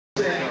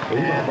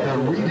and the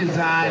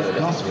redesigned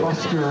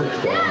Gusbuster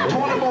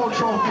Tournament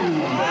trophy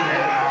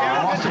and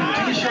our awesome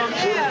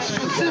t-shirts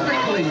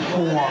specifically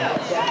for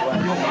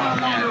Hilton.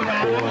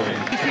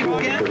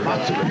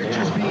 Lots of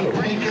pictures being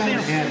taken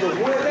and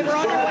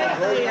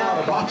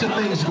lots of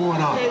things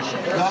going on.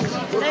 Gus,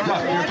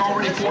 there's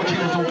already 4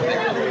 chairs over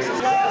there.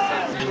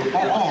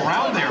 Oh,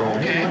 around there,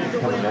 okay.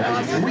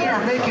 We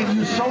are making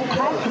you so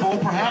comfortable,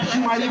 perhaps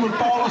you might even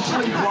fall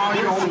asleep while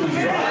you're over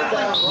here.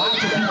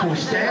 Lots of people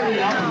standing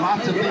up and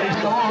lots of things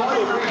going on.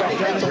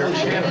 They're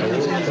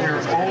champions in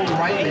their own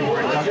right. They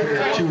were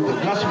inducted to the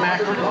Gus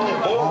Macker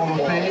Hall of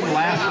Fame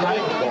last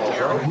night.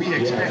 We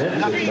expect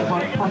nothing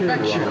but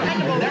perfection.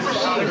 You've never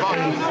seen a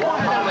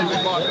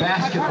college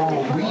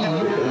basketball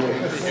weave.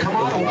 Come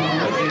on over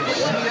here and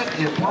see it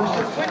in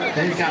person.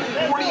 They've got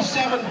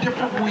 47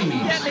 different weaves.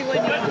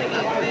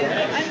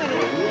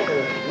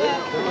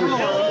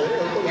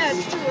 Yeah,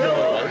 it's too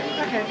early.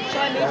 Okay, so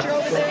I meet you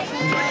over there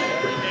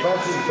sometime?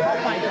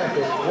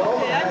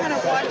 Okay, I'm going to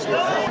watch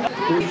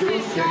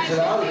this. Kicks it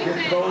out, it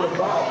gets thrown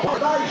about.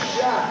 Nice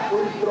shot,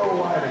 free throw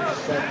line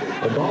expected.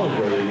 The ball is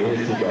really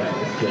easy, but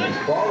it's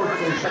forward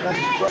to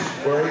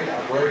break,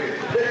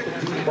 pick the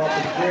team up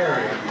and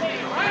carry.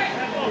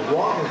 As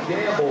long as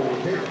Gamble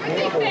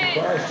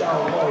crash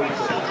down low, we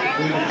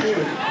can shoot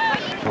it.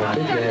 From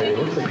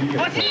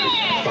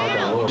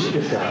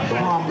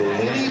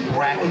any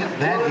bracket,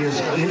 that is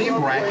any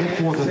bracket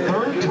for the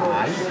 3rd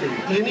time,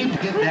 any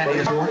bracket that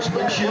is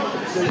sportsmanship,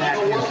 that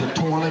is the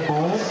toilet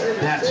bowl,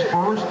 that's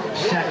 1st,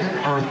 2nd,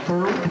 or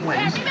 3rd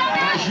place.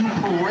 As you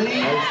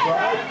parade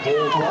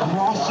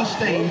across the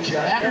stage,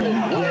 after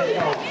you get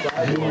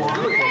your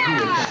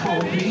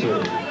trophy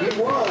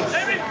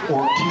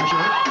or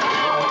t-shirt,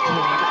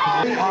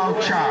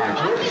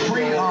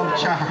 free of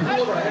charge.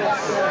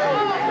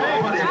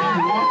 But if you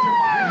want to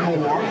buy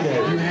more,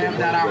 you have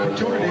that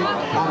opportunity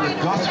on the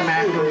Gus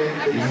Macker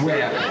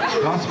web,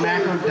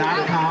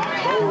 GusMacker.com.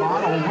 Come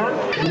on over,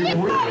 and if you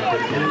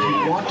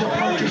want to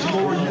purchase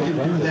more, you can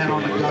do that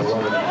on the Gus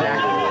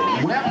Macker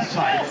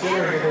website.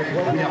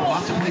 We have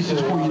lots of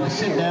places for you to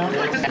sit down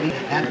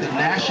at the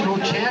National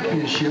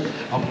Championship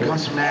of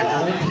Gus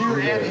Macker here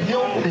at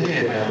Hilton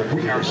Head.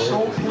 We are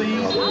so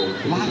pleased.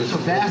 Lots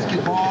of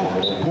basketball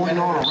going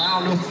on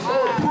around us.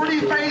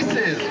 Pretty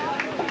faces.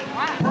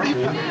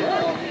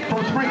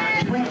 From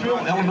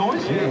Springfield, Illinois?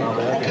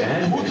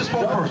 Okay, who's the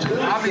spokesperson?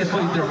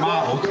 Obviously, they're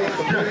models. I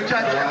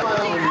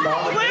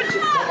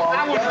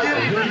was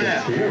getting to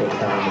that.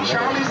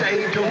 Charlie's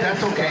Angel,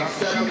 that's okay.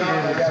 She is,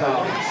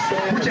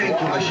 which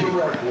angel is she?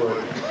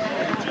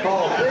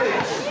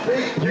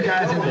 You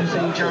guys have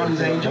seen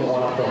Charlie's Angel?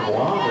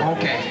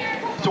 Okay.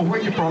 So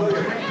where you from?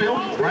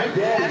 Springfield, right?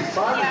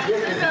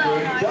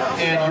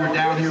 And you're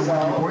down here with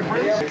your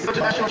boyfriend?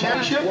 International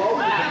Championship?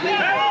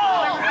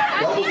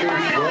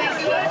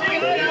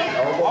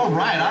 All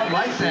right, I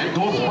like that.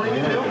 Go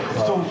Springfield.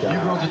 So you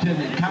girls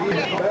attended college?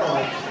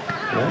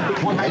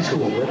 What high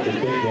school? Glenwood.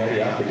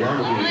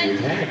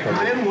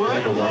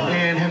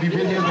 And have you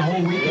been here the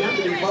whole weekend?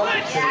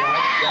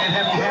 And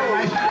have you had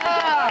life?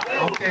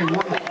 Okay,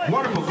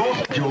 wonderful. Go,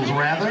 Jules,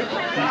 rather.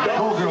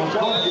 Go, girls.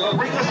 Go.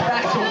 Bring us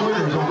back some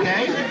winners,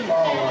 okay?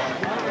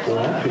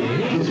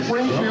 The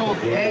Springfield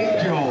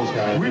Angels.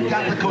 We've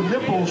got the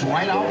Knueppels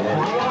right out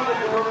front.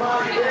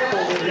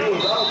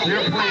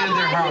 They're playing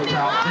their hearts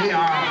out. They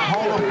are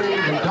Hall of Fame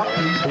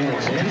inductees.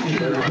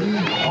 The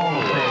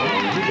Hall of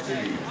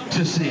Fame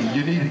to see.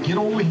 You need to get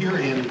over here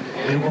and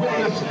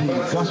witness the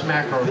Gus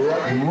Macker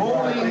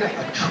rolling,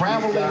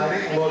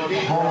 traveling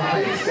Hall of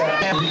Fame.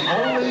 And the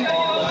only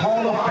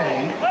Hall of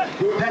Fame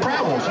that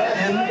travels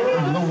in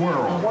the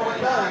world.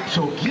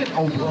 So get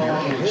over here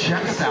and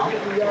check us out.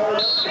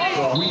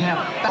 We have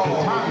the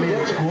top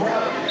men score.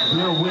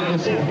 They're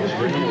witnessing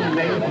history being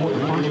made for the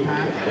first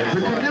time.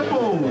 The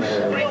Knueppels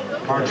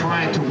are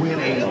trying to win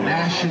a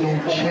national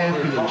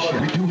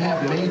championship. We do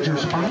have major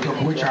sponsors,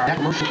 of which are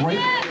commercial break.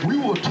 We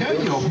will tell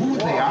you who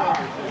they are.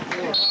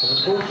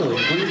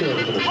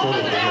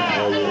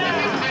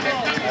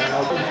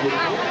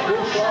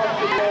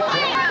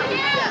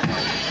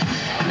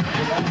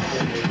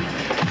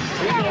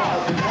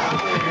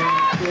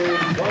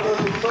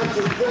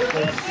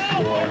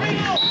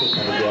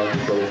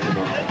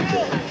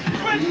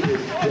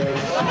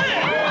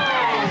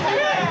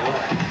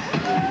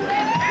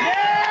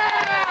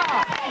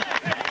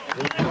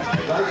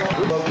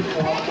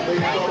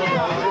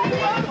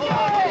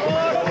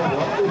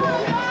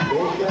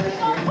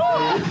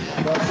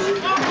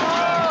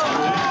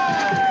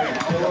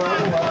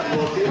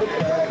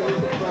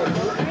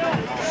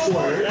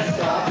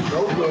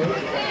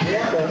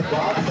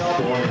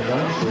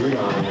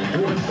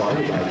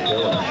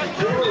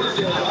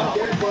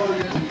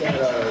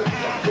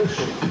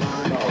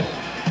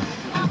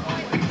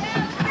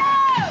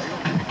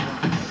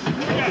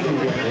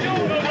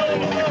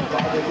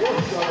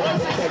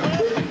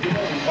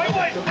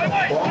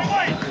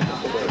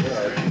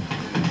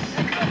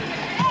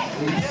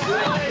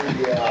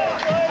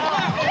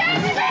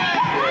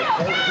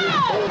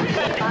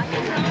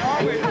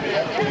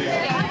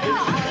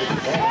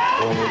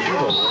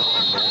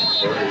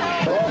 Lucky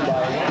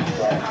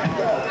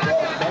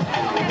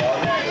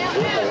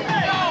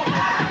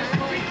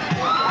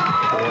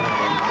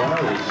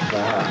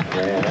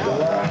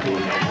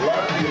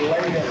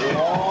laid it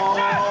long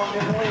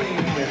and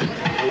lean.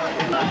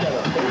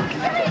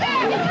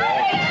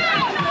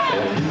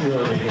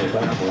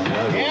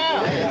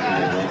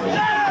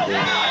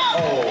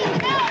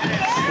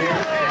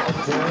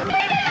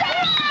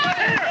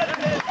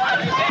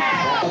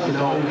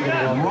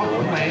 Rough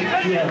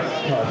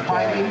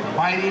play,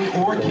 fighting,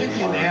 or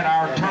kicking at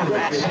our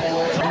tournaments.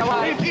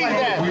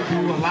 We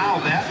do allow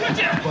that,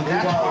 but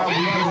that's why we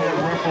do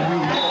have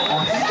referees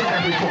on each and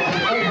every court.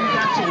 Oh, we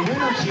got some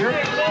winners here.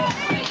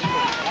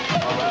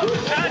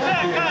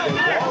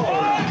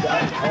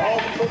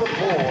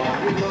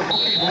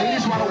 Okay,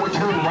 ladies, why don't we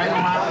turn right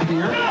around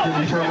here? Can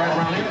we turn right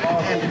around here?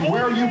 And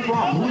where are you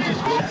from? Who's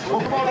this? Oh,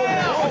 come on over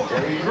there. Oh,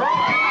 girl,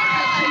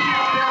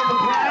 down the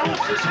ground.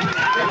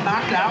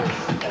 Knocked out.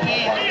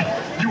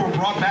 You were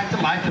brought back to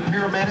life. The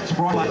paramedics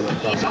brought life.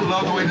 I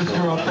love the way this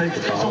girl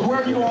thinks. So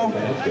where are you all?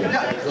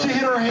 Yeah, she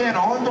hit her head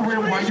on the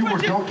rim while you were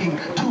dunking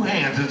two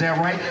hands. Is that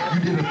right? You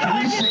did a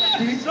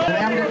 360,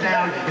 slammed it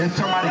down, and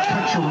somebody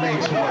cut your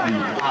legs for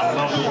you. I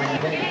love the way you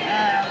think.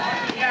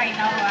 You already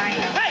know who I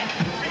am. Hey,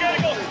 we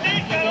gotta go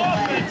stick, get off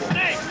that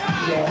stick.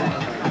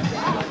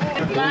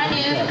 My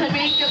name is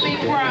Kamika Big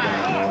Brown.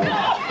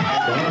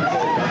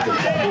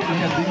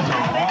 These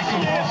are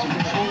awesome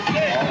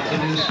trophies.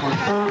 It is for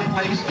third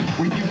place.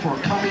 We do for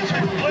Cummings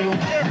Springfield.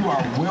 You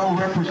are well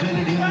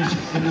represented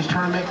in this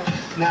tournament.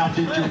 Now,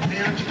 did your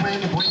parents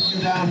plan to bring you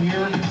down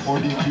here, or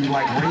did you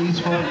like raise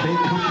fun, bake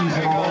cookies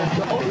and all?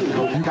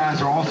 You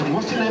guys are awesome.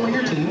 What's the name of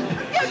your team?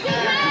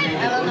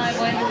 Illinois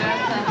Boys and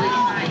Girls Club, Lady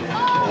Lions.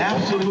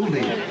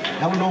 Absolutely.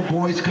 Illinois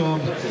Boys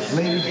Club,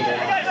 ladies.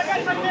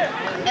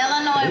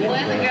 Illinois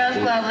Boys and Girls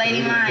Club,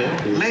 Lady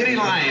Lions. Lady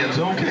Lions,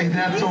 okay,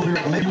 that's over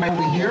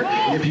here.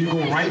 If you go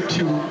right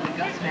to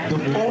the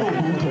photo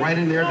booth right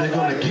in there, they're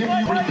going to give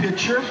you a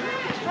picture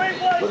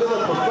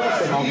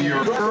of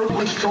your third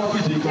place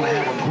trophies. You're going to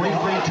have a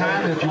great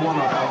time. And if you want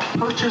to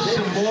purchase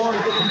some more, you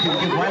can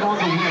get right on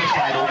the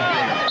website over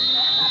there.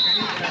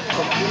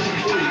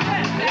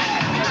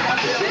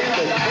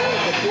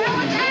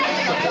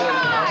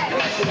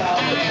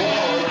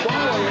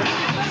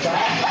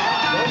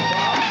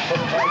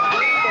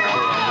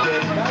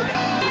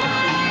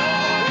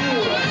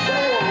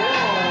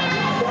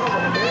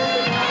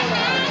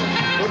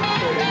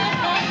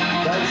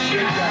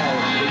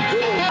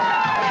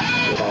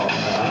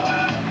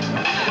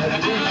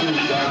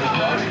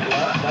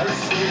 Nice